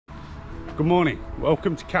Good morning,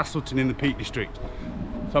 welcome to Castleton in the Peak District.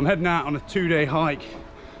 So I'm heading out on a 2-day hike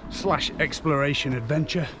 / exploration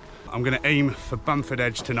adventure. I'm going to aim for Bamford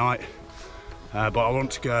Edge tonight, but I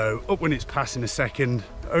want to go up Winnatts Pass in a second,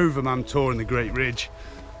 over Mam Tor and the Great Ridge,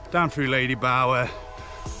 down through Ladybower,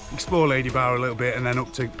 explore Ladybower a little bit, and then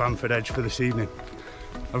up to Bamford Edge for this evening.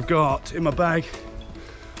 I've got in my bag,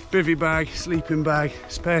 bivvy bag, sleeping bag,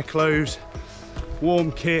 spare clothes,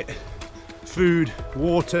 warm kit, food,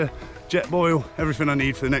 water, jet boil, everything I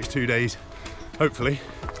need for the next 2 days, hopefully.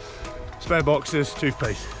 Spare boxes,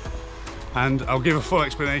 toothpaste, and I'll give a full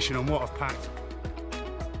explanation on what I've packed.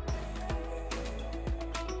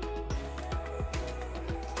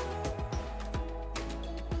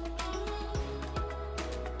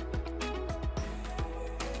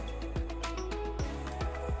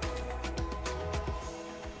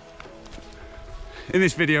 In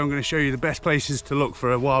this video I'm going to show you the best places to look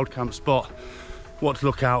for a wild camp spot, what to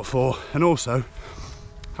look out for, and also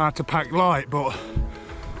how to pack light, but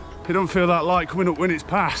it don't feel that light coming up Winnatts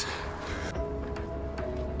Pass.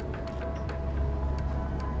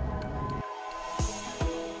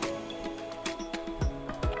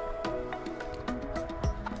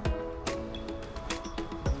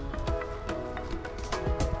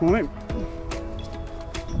 Morning.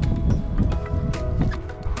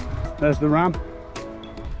 There's the ram.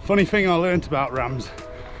 Funny thing I learnt about rams,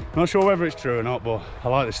 not sure whether it's true or not, but I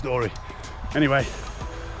like the story. Anyway,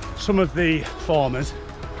 some of the farmers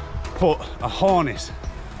put a harness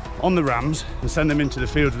on the rams and send them into the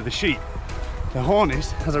fields with the sheep. The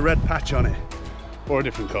harness has a red patch on it, or a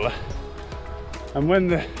different colour, and when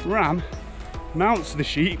the ram mounts the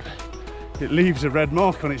sheep, it leaves a red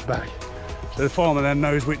mark on its back. So the farmer then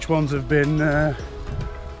knows which ones have been,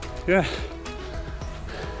 yeah.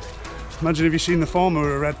 Imagine if you've seen the farmer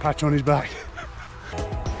with a red patch on his back.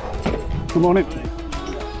 Come on in.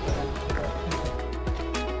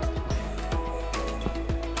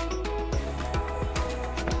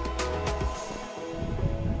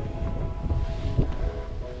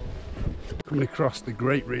 Coming across the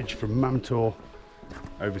Great Ridge from Mam Tor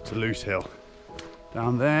over to Loose Hill.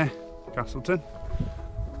 Down there, Castleton.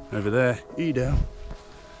 Over there, Edale.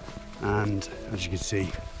 And as you can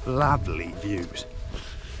see, lovely views.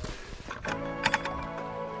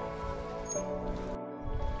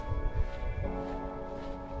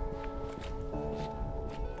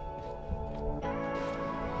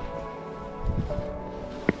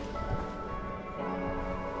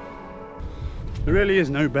 There really is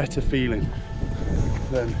no better feeling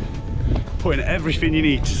than putting everything you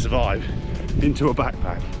need to survive into a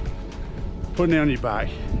backpack, putting it on your back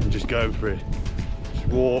and just going for it. Just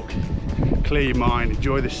walk, clear your mind,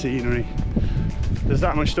 enjoy the scenery. There's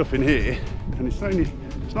that much stuff in here, and it's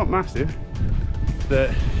not massive,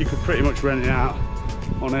 that you could pretty much rent it out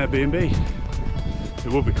on Airbnb.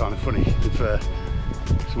 It would be kind of funny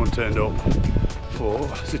if someone turned up for,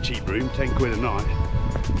 it's a cheap room, 10 quid a night,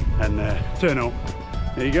 and turn up,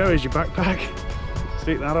 there you go, here's your backpack,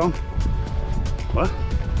 stick that on. Well,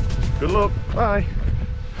 good luck, bye.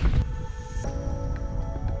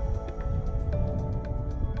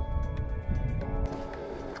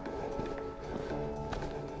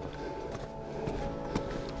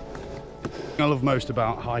 What I love most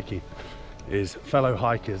about hiking is fellow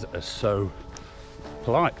hikers are so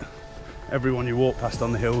polite. Everyone you walk past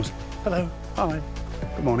on the hills, hello, hi,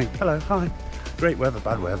 good morning, hello, hi. Great weather,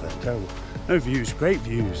 bad weather, terrible. No views, great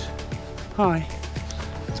views. Hi.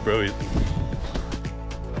 It's brilliant.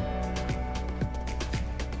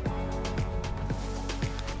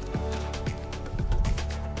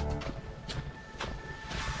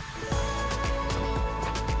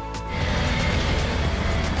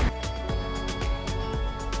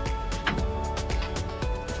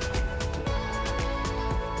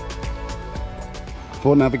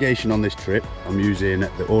 For navigation on this trip, I'm using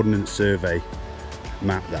the Ordnance Survey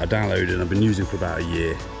map that I downloaded and I've been using for about a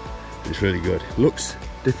year. It's really good. Looks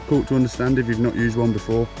difficult to understand if you've not used one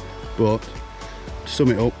before, but to sum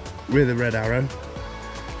it up, with a red arrow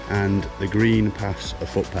and the green paths are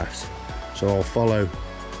footpaths. So I'll follow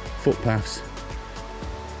footpaths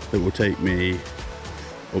that will take me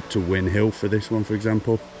up to Win Hill for this one, for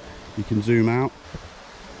example. You can zoom out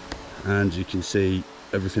and you can see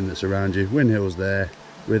everything that's around you. Win Hill's there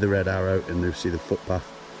with a red arrow, and you'll see the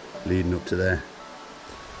footpath leading up to there.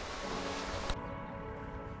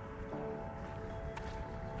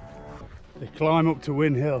 The climb up to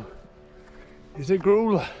Win Hill is a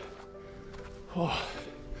grueler. Oh.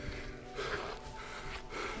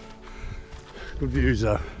 Good views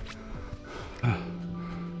though.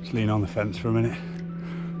 Just lean on the fence for a minute.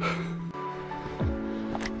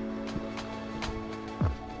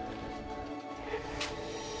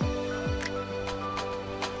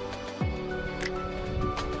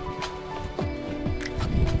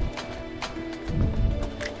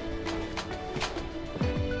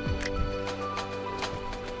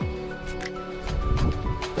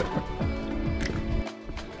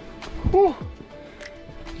 Woo!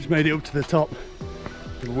 Just made it up to the top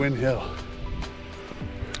of Win Hill.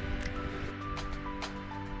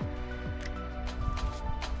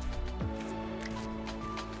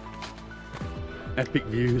 Epic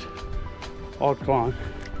views, hard climb.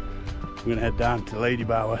 We're gonna head down to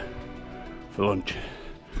Ladybower for lunch.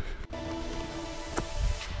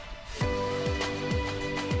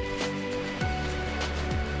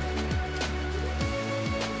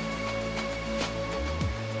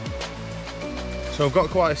 So I've got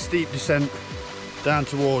quite a steep descent down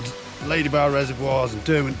towards Ladybower reservoirs and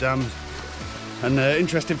Derwent Dams. And the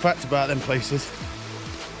interesting fact about them places,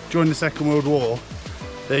 during the Second World War,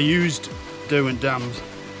 they used Derwent Dams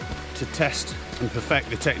to test and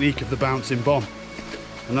perfect the technique of the bouncing bomb.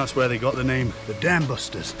 And that's where they got the name the Dam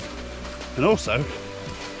Busters. And also,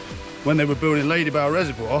 when they were building Ladybower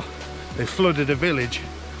Reservoir, they flooded a village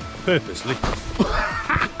purposely.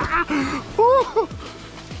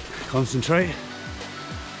 Concentrate.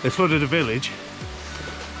 They flooded a village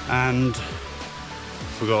and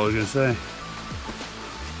forgot what I was going to say.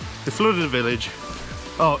 They flooded a village.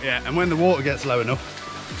 Oh yeah, and when the water gets low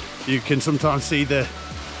enough, you can sometimes see the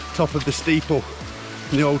top of the steeple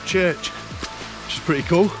in the old church, which is pretty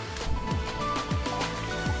cool.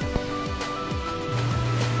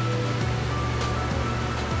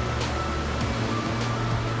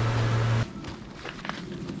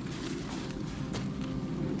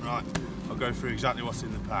 Right, I'll go through exactly what's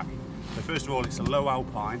in the pack. So first of all, it's a Lowe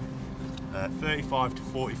alpine, 35 to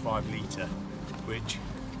 45 litre, which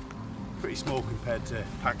pretty small compared to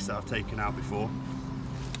packs that I've taken out before.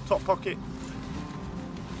 Top pocket,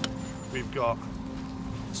 we've got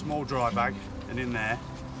a small dry bag, and in there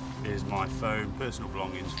is my phone, personal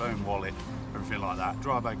belongings, phone, wallet, everything like that.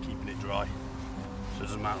 Dry bag keeping it dry, so it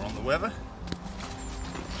doesn't matter on the weather.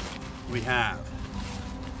 We have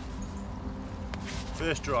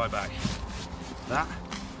first dry bag. That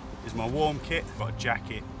is my warm kit. I've got a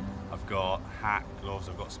jacket, I've got hat, gloves,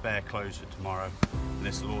 I've got spare clothes for tomorrow, and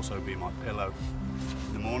this will also be my pillow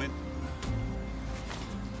in the morning.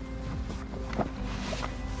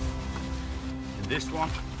 And this one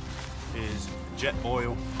is jet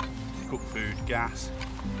oil, cook food, gas,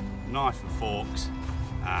 knife and forks,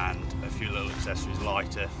 and a few little accessories,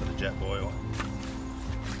 lighter for the jet oil.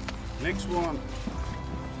 Next one,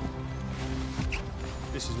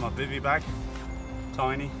 this is my bivvy bag,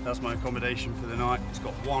 tiny, that's my accommodation for the night. It's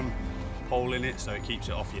got one hole in it so it keeps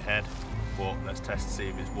it off your head, but let's test to see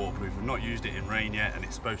if it's waterproof. I've not used it in rain yet, and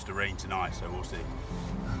it's supposed to rain tonight, so we'll see.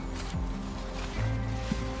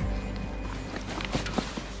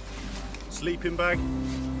 Sleeping bag,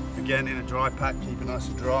 again in a dry pack, keep it nice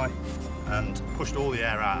and dry, and pushed all the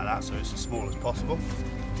air out of that so it's as small as possible.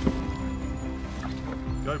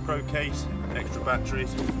 GoPro case, extra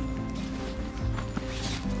batteries.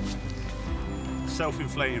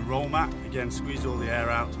 Self-inflating roll mat, again squeeze all the air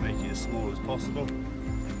out to make it as small as possible.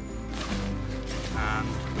 And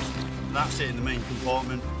that's it in the main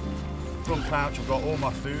compartment. Front pouch, I've got all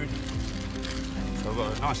my food. So I've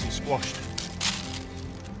got a nicely squashed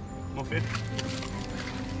muffin.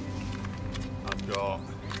 I've got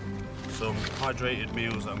some hydrated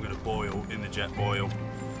meals that I'm going to boil in the jet boil.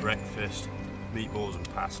 Breakfast, meatballs and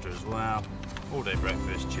pasta as well. All day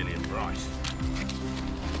breakfast, chilli and rice.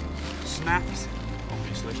 Snacks,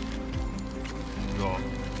 obviously. We've got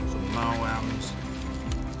some Moams,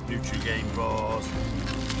 Nutri-Game bars,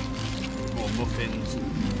 more muffins,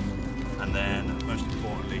 and then most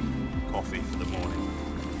importantly, coffee for the morning.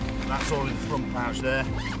 That's all in the front pouch there.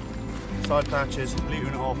 Side pouches, 1.5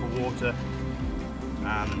 litres of water,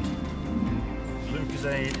 and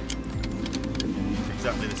Lucozade,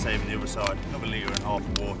 exactly the same on the other side. Another 1.5 litres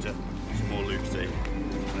of water, some more Lucozade.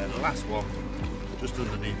 And then the last one, just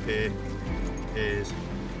underneath here, is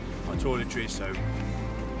my toiletries. So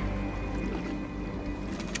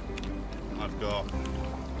I've got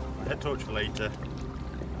a head torch for later,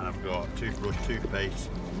 and I've got toothbrush, toothpaste,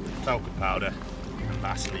 talcum powder and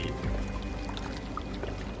Vaseline.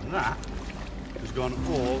 And that has gone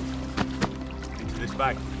all into this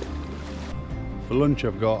bag. For lunch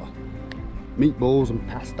I've got meatballs and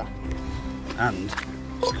pasta, and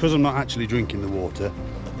because I'm not actually drinking the water,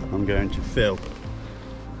 I'm going to fill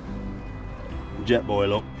jet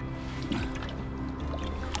boil up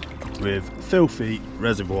with filthy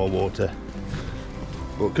reservoir water,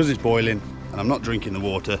 but because it's boiling and I'm not drinking the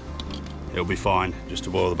water, it'll be fine just to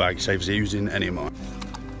boil the bag, saves using any of mine.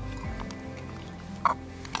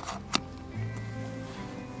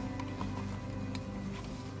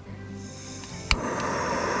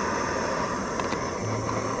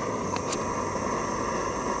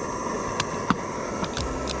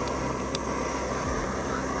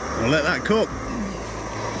 I'll let that cook.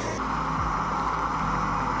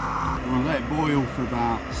 I'm gonna let it boil for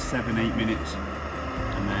about 7-8 minutes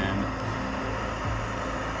and then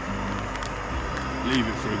leave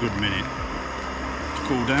it for a good minute to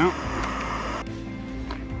cool down.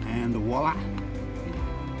 And voila!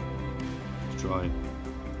 Let's try it.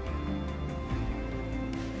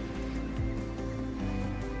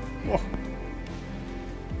 Oh,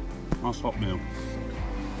 nice hot meal.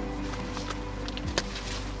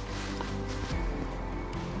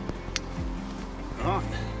 Right,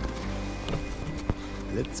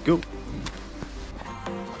 let's go.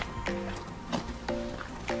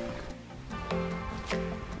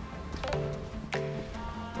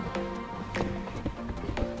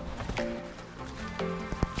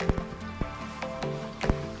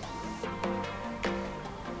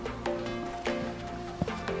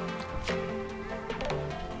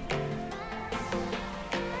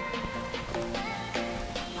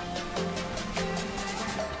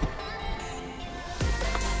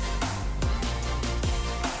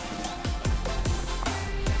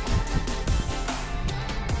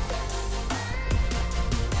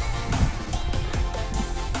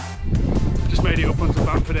 Made it up onto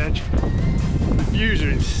Bamford Edge. The views are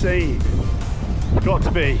insane. Got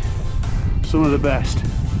to be some of the best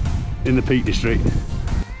in the Peak District.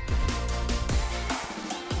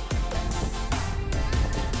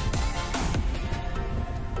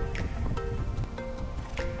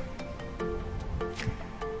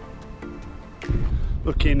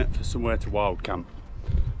 Looking for somewhere to wild camp,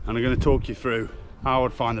 and I'm going to talk you through how I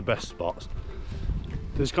would find the best spots.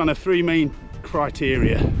 There's kind of 3 main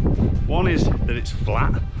criteria. One is that it's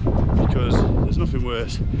flat, because there's nothing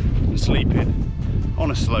worse than sleeping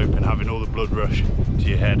on a slope and having all the blood rush to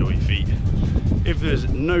your head or your feet. If there's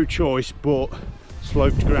no choice but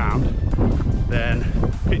sloped ground, then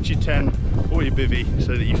pitch your tent or your bivvy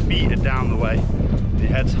so that your feet are down the way and your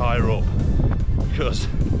head's higher up, because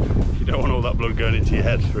you don't want all that blood going into your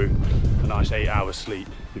head through a nice 8 hours sleep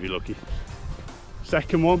if you're lucky.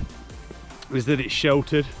 Second one is that it's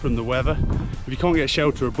sheltered from the weather. If you can't get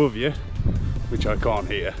shelter above you, which I can't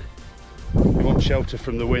here, you want shelter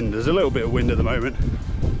from the wind. There's a little bit of wind at the moment,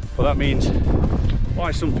 but that means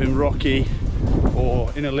buy something rocky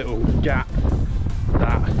or in a little gap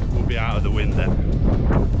that will be out of the wind then.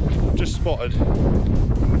 I've just spotted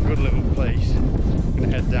a good little place. I'm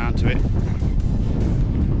going to head down to it.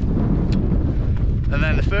 And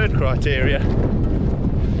then the third criteria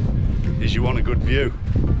is you want a good view.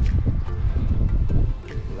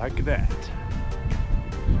 Like that.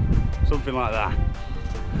 Something like that.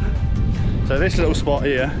 So this little spot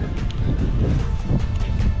here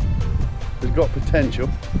has got potential.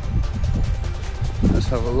 Let's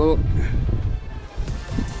have a look.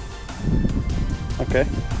 Okay,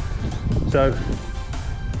 so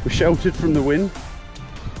we're sheltered from the wind,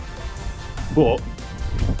 but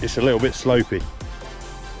it's a little bit slopey.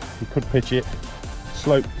 You could pitch it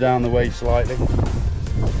sloped down the way slightly.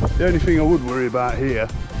 The only thing I would worry about here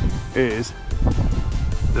is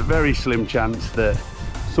the very slim chance that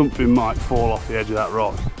something might fall off the edge of that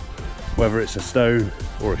rock, whether it's a stone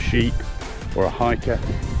or a sheep or a hiker.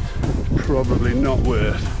 It's probably not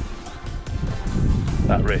worth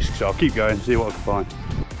that risk, so I'll keep going and see what I can find.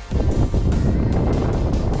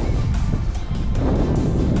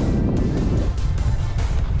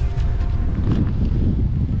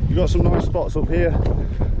 You've got some nice spots up here,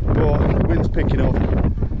 but the wind's picking up.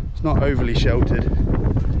 It's not overly sheltered.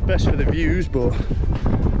 Best for the views, but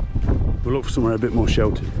we'll look for somewhere a bit more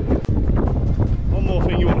sheltered. One more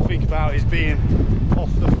thing you want to think about is being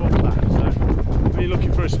off the footpath. So when you're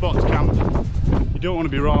looking for a spot to camp, you don't want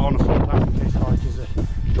to be right on a footpath in case hikers are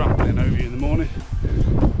trampling over you in the morning,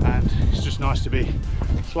 and it's just nice to be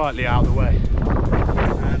slightly out of the way.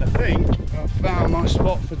 And I think I've found my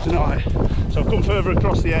spot for tonight. So I've come further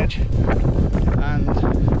across the edge and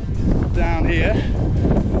down here.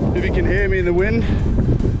 If you can hear me in the wind,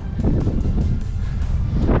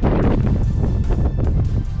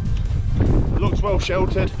 looks well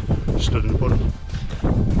sheltered. Stood in the puddle.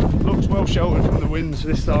 Looks well sheltered from the winds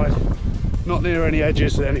this side. Not near any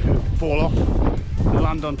edges that anything can fall off and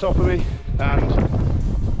land on top of me. And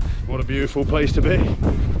what a beautiful place to be.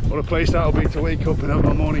 What a place that'll be to wake up and have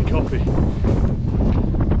my morning coffee.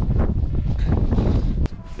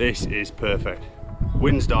 This is perfect.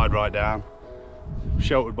 Wind's died right down.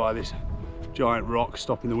 Sheltered by this giant rock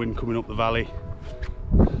stopping the wind coming up the valley.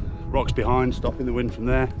 Rocks behind stopping the wind from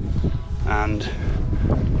there. And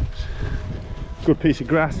good piece of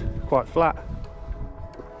grass, quite flat.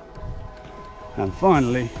 And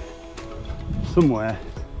finally, somewhere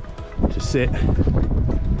to sit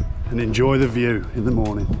and enjoy the view in the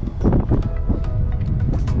morning.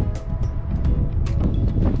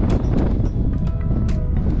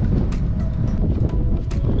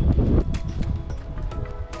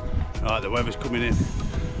 the weather's coming in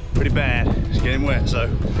pretty bad. It's getting wet, so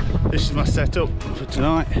this is my setup for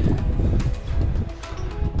tonight.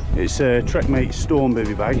 It's a Trekmates Storm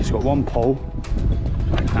bivvy bag. It's got one pole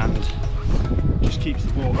and just keeps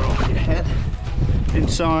the water off your head.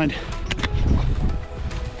 Inside,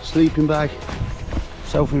 sleeping bag,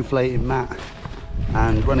 self-inflating mat,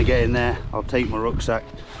 and when I get in there I'll take my rucksack.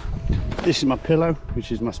 This is my pillow,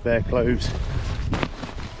 which is my spare clothes,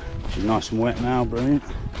 which is nice and wet now. Brilliant.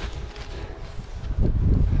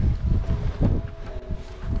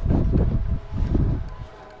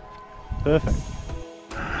 Perfect.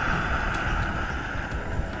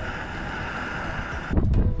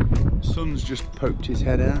 Sun's just poked his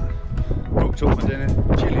head out. Cooked up my dinner,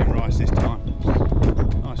 chili and rice this time.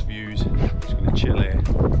 Nice views. Just gonna chill here,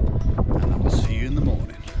 and I will see you in the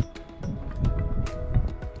morning.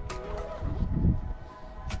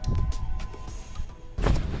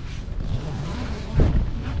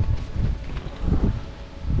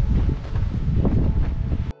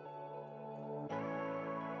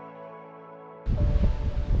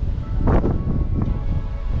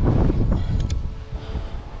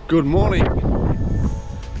 Good morning.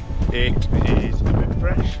 It is a bit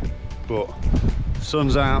fresh, but the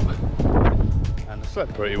sun's out and I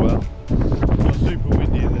slept pretty well. Not super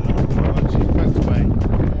windy in the night, so I'm actually packed away.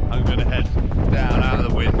 I'm going to head down out of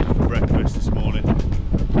the wind for breakfast this morning.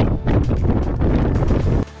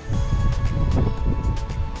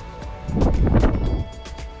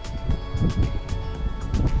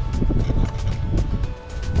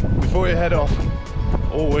 Before you head off,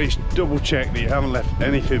 always double check that you haven't left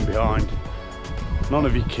anything behind. None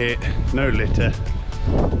of your kit, no litter,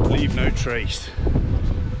 leave no trace.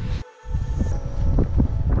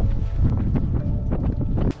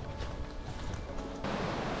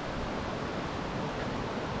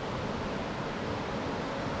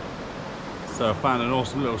 So I found an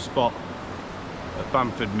awesome little spot at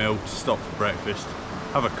Bamford Mill to stop for breakfast,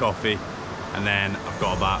 have a coffee, and then I've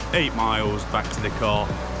got about 8 miles back to the car.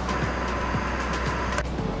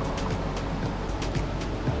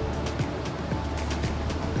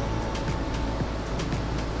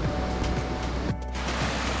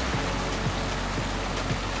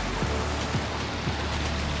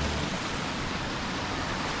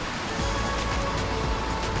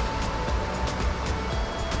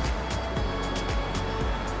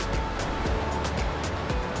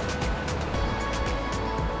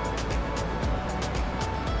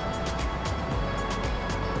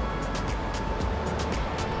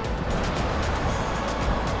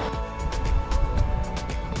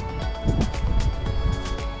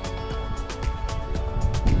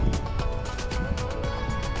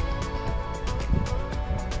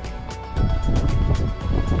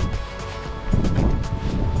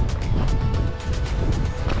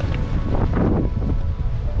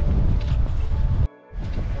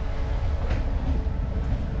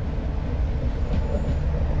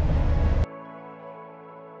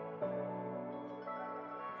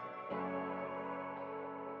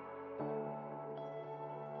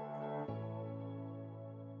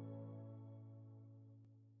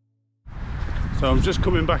 So I'm just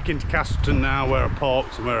coming back into Castleton now, where I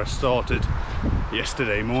parked and where I started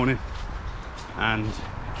yesterday morning. And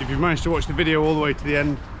if you've managed to watch the video all the way to the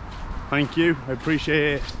end, thank you, I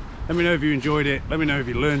appreciate it. Let me know if you enjoyed it, let me know if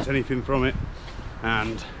you learned anything from it,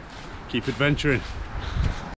 and keep adventuring.